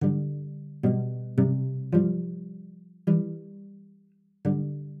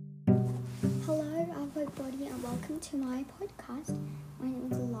welcome to my podcast. My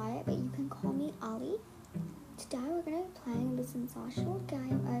name is Alaya, but you can call me Ali. Today we're going to be playing the sensational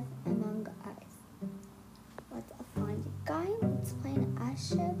game of Among Us. Let's find a game. Let's play an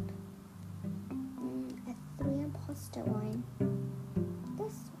airship. A 3 imposter one.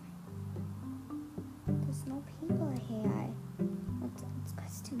 This one. There's no people here. Let's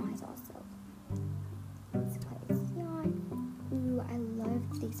customize ourselves. Let's play this yarn. Ooh, I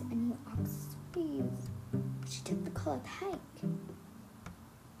love these new accessories. She took the color pink.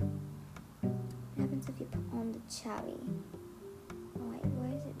 What happens if you put on the cherry? Oh wait,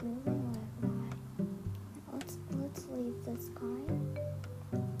 where is it moving like that? Let's leave this guy.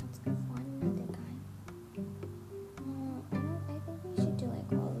 Let's go find another guy. I think we should do like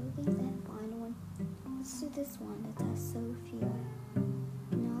all of these and find one. Let's do this one. That's Sophia.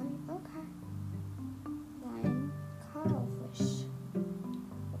 No, okay. Then cuttlefish.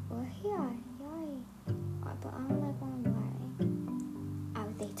 We're here. Yay. But I don't like what I'm wearing. Oh,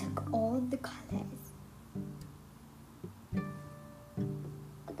 they took all the colors.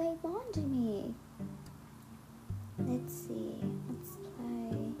 They bonded me. Let's see. Let's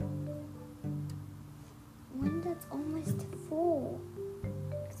play one that's almost full.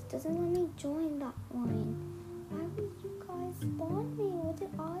 Because it doesn't let me join that one. Why would you guys bond me? What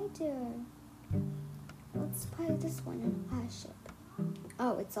did I do? Let's play this one, an airship.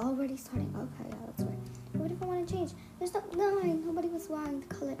 Oh, it's already starting. Okay, yeah, that's right. What if I want to change? There's no line. Nobody was wearing the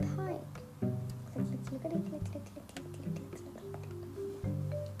color pink. Click, click, click, click, click, click, click, click, click, click, click.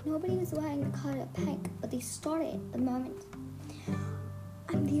 Nobody was wearing the color pink, but they started at the moment.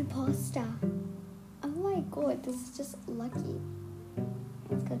 I'm the imposter. Oh my god, this is just lucky.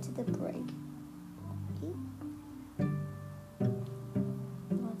 Let's go to the brig.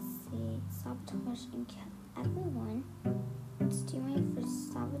 Let's see. Sabotage and kill everyone. Let's do it for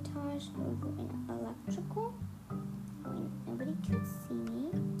sabotage over in electrical. Nobody can see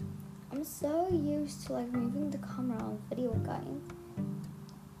me. I'm so used to like moving the camera on video games.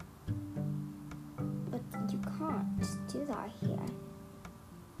 But you can't do that here.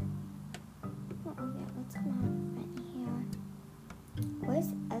 Oh yeah, let's come out right here. Where's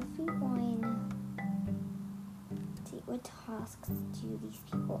everyone? See, what tasks do these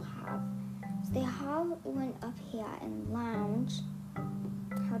people have? So they have one up here in lounge.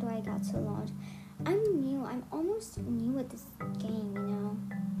 How do I get to lounge? I'm new. I'm almost new at this game, you know.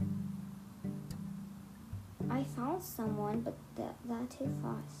 I found someone, but they're too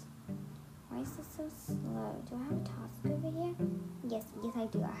fast. Why is this so slow? Do I have a task over here? Yes, I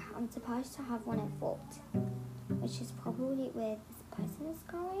do. I'm supposed to have one at vault, which is probably where this person is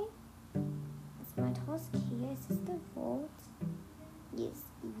going. That's my task here. Is this the vault? Yes,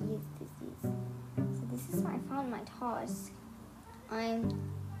 this is. So this is where I found my task. And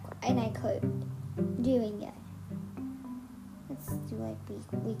I could doing it. Let's do like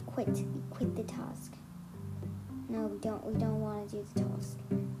we quit the task. No, we don't want to do the task.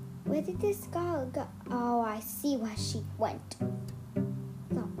 Where did this girl go? Oh, I see where she went.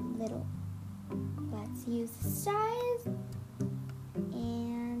 That little. Let's use the stars.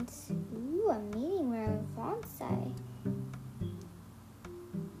 And ooh, a meeting room in Francais.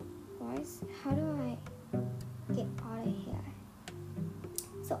 How do I get out of here?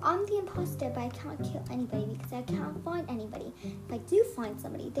 So I'm the imposter, but I can't kill anybody because I can't find anybody. If I do find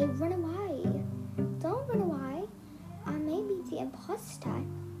somebody, they run away. Don't run away. I may be the imposter,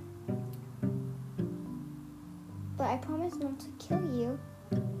 but I promise not to kill you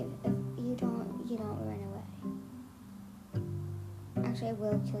if you don't run away. Actually, I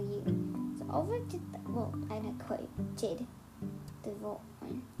will kill you. So over did the vault. I did the vault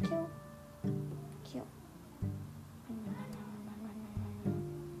one. Kill.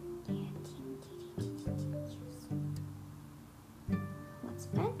 What's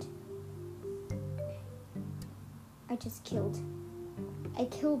spent? I just killed. I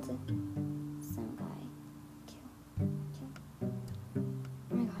killed some guy. Kill.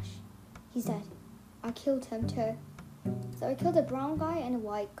 Oh my gosh. He's dead. I killed him too. So I killed a brown guy and a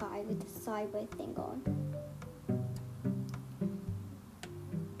white guy with the cyber thing on.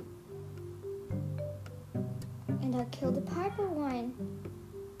 And I killed the purple one.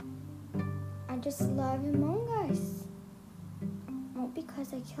 I just love Among Us. Not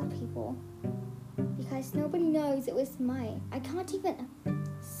because I kill people. Because nobody knows it was mine. I can't even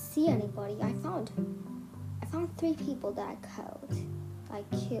see anybody. I found 3 people that I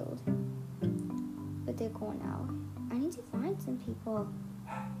killed. But they're gone now. I need to find some people.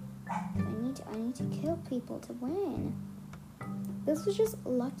 I need to kill people to win. This was just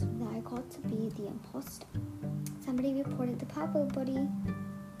lucky that I got to be the imposter. Somebody reported the purple buddy.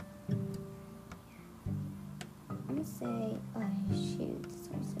 gonna say, oh shoot,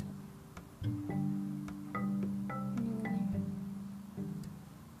 so no.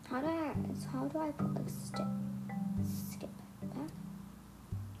 How do I put like skip back?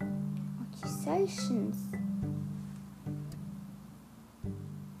 Accusations.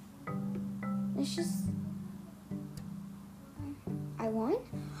 Let's just. I won.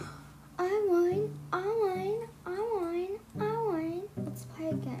 Let's play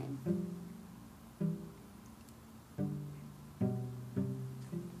again.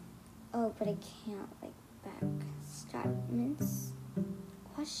 Oh, but I can't like back statements.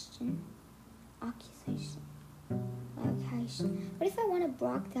 Question. Accusation. Location. What if I want to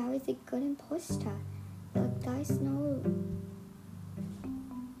block that is a good imposter? Like guys know.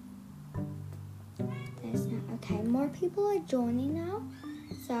 There's no. Okay, more people are joining now.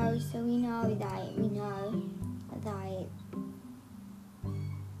 So we know that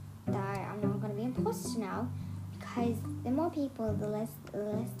I'm not gonna be imposter now, because the more people, the less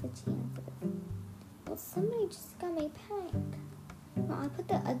the chances. Well, somebody just got me pink. Well, I put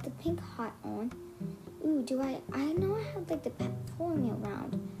the pink hat on. Ooh, I know I have like the pet following me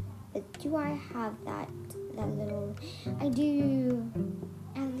around, but do I have that little? I do.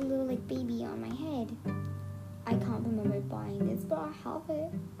 I have a little like baby on my head. I can't remember buying this, but I have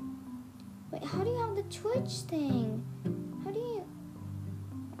it. Wait, how do you have the Twitch thing? How do you?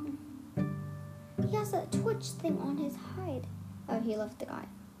 He has a Twitch thing on his head. Oh, he left the guy.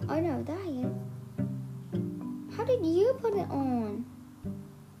 Oh no, there he is. How did you put it on?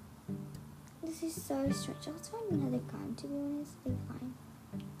 This is so strange. Let's find another gun, to be honest.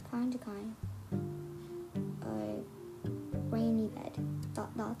 Find a gun. Rainy bed.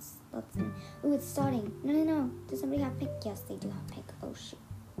 That's ooh, it's starting. No. Does somebody have pink? Yes, they do have pink. Oh shit.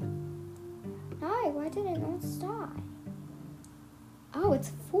 No, why did it not start? Oh,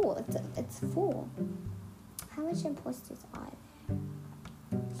 it's full. It's full. How much imposters are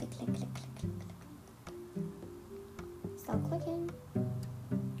there? Click. Stop clicking.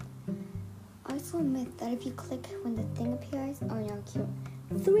 I also admit that if you click when the thing appears, oh no, cute.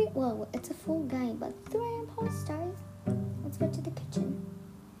 Well, it's a full game, but 3 imposters. Let's go to the kitchen.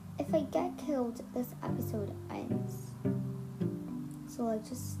 If I get killed, this episode ends. So I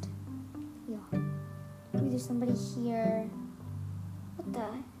just, yeah. Maybe there's somebody here. What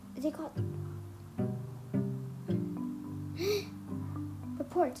the? Is it called?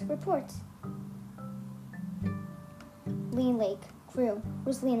 Report. Lean Lake. Crew.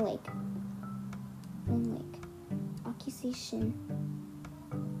 Where's Lean Lake? Accusation.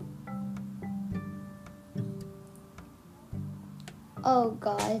 Oh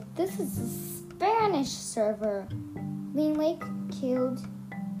god, this is a Spanish server. Lean Lake killed.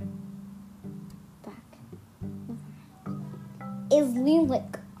 Back. Is Lean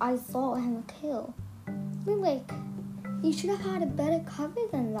Lake? I saw him kill. Lean Lake, you should have had a better cover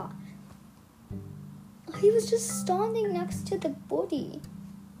than that. He was just standing next to the body.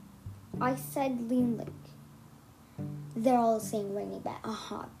 I said Lean Lake. They're all saying Rainy Bed.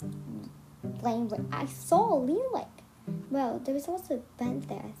 Blame Lake. I saw Lean Lake. Well, there was also a vent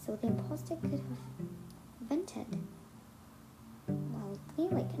there, so the imposter could have vented. Well,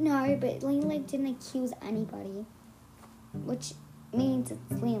 Lean Lake. No, but Lean Lake didn't accuse anybody, which means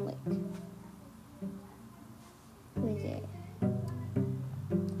it's Lean Lake. Who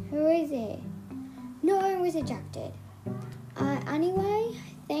is it? No one was ejected. Anyway,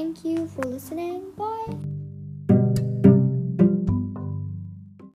 thank you for listening. Bye.